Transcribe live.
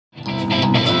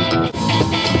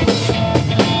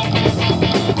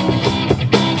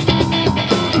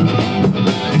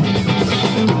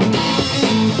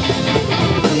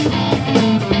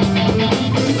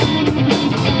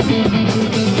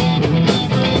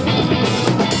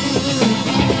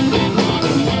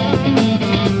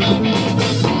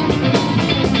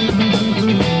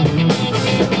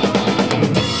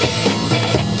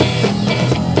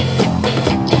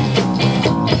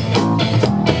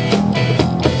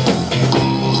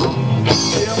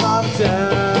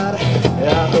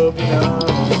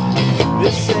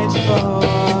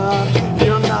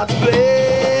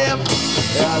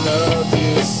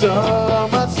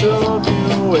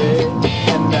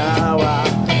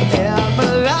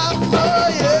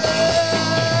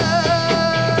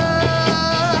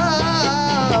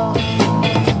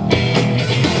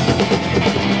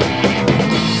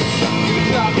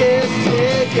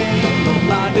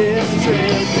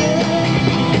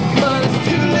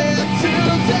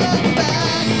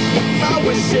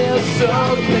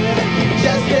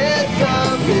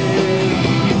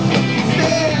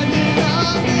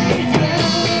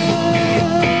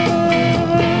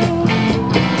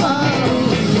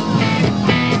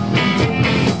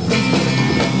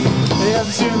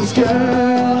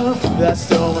girl that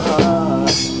stole my heart.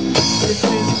 This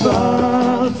is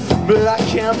fun, but I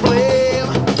can't blame.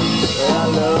 I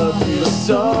love you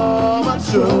so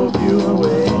much, drove you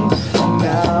away, and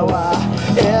now I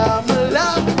am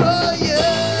alive for you.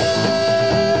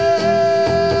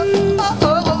 Oh,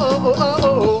 oh, oh, oh, oh,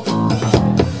 oh.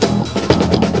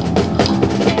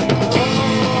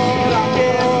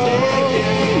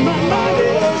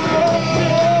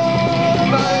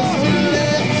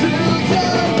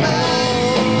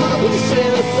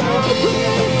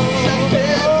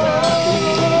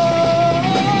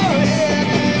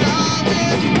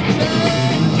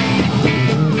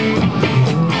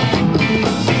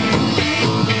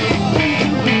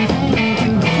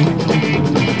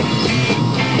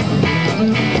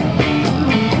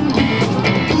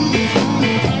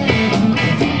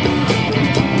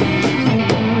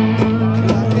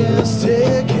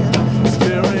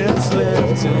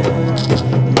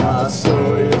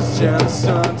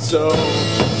 So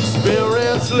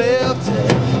spirits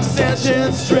lifting,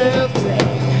 sentience drifting,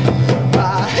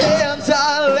 my hands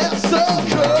are left so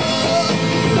cold.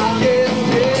 I can't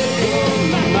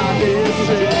take my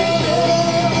district,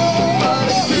 but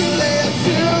it's too late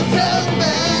to tell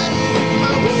me.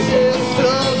 My wish is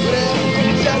so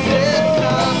clear, just as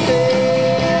I'm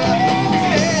here,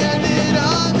 standing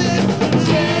on this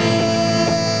chair.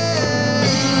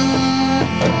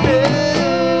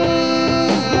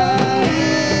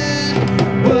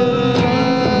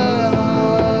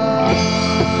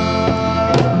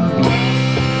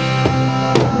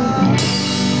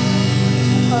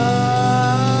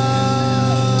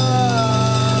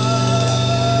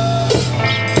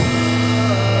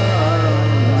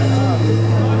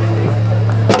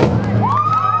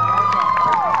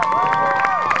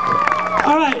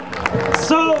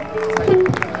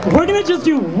 Just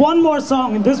do one more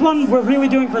song, and this one we're really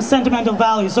doing for sentimental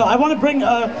value. So I want to bring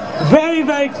a very,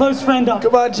 very close friend up.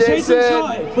 Come on, Jason.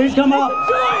 Choi, please come up.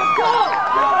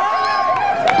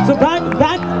 So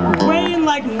back way in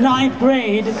like 9th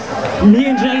grade, me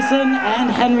and Jason and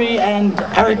Henry and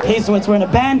Eric Pasowitz were in a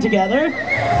band together,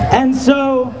 and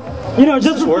so, you know,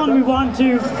 just for fun, we wanted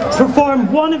to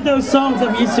perform one of those songs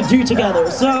that we used to do together.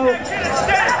 So.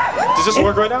 Does this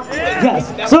work right now?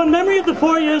 Yes. So in memory of the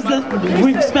 4 years that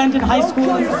we've spent in high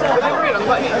school,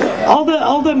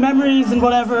 all the memories and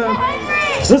whatever,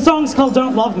 this song's called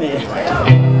Don't Love Me.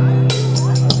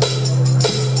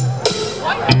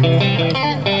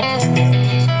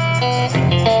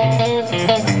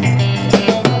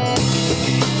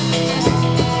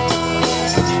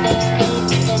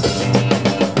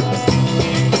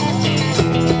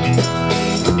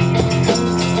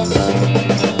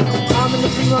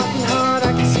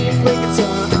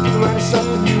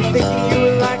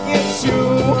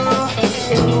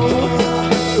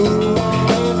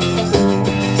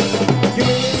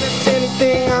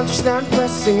 Not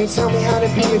pressing, tell me how to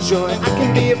be a joy. I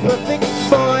can be a perfect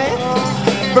boy,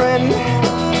 friend,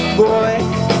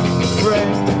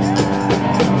 boyfriend.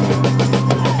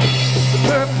 The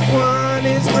perfect one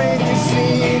is when you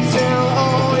see, tell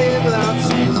all his love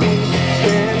to me.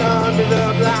 Then under the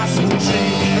blossom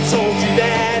tree, I told you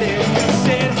that it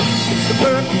said. The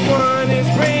perfect one is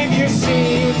brave, you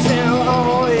see, tell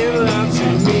all his love to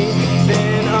me.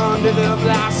 Then under the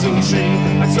blossom tree,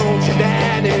 I told you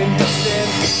that it said.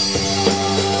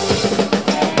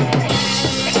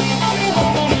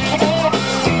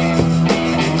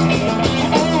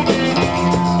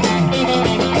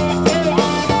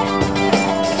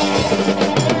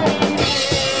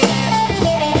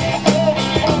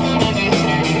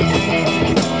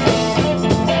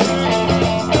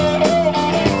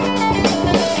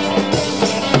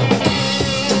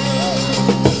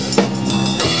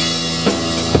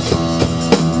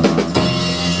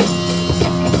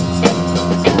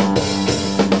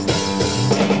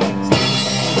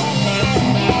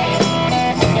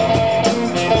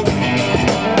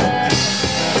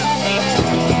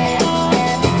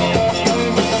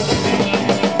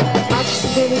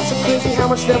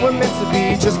 Much that we're meant to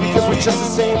be, just because we're just the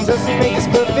same doesn't make us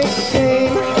perfect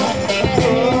game. I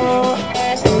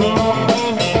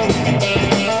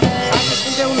just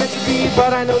think that we're meant to be,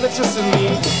 but I know that's just in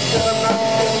me, 'cause I'm not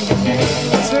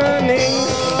turning.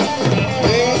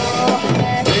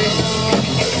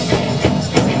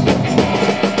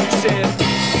 Said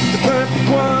the perfect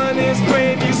one is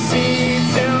brave, you see,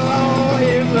 tell all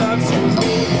his love to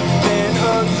me. Then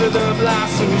under the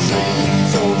blossom tree,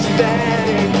 told you that,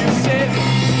 and you said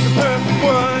the perfect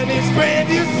one is brave,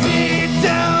 you see,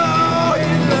 tell all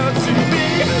his love to me.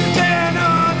 Then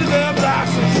under the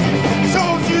blossom tree,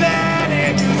 told you that,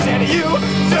 and you said you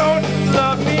don't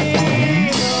love me.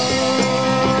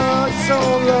 No, you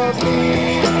don't love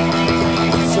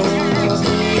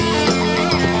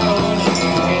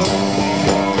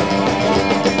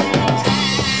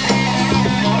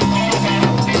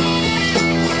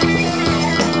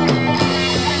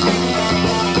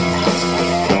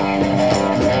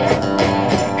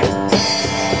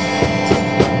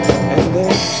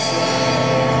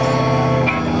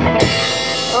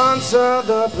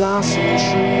the blossom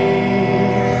tree,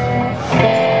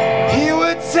 he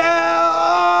would tell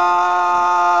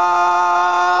all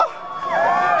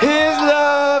his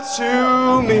love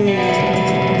to me.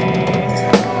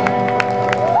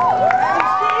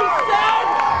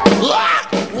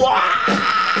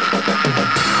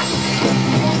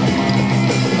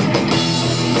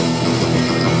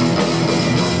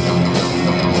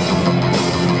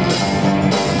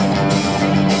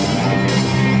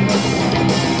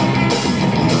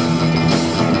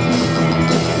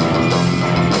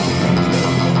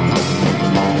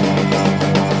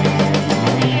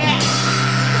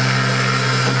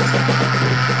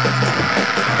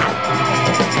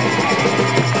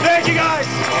 Thank you guys.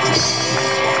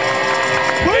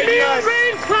 We're Neon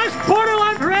Rage /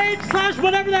 Borderline Parade /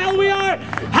 whatever the hell we are.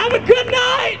 Have a good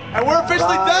night. And we're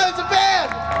officially done as a band.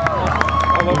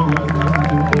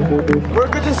 We're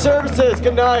good to services.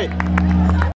 Good night.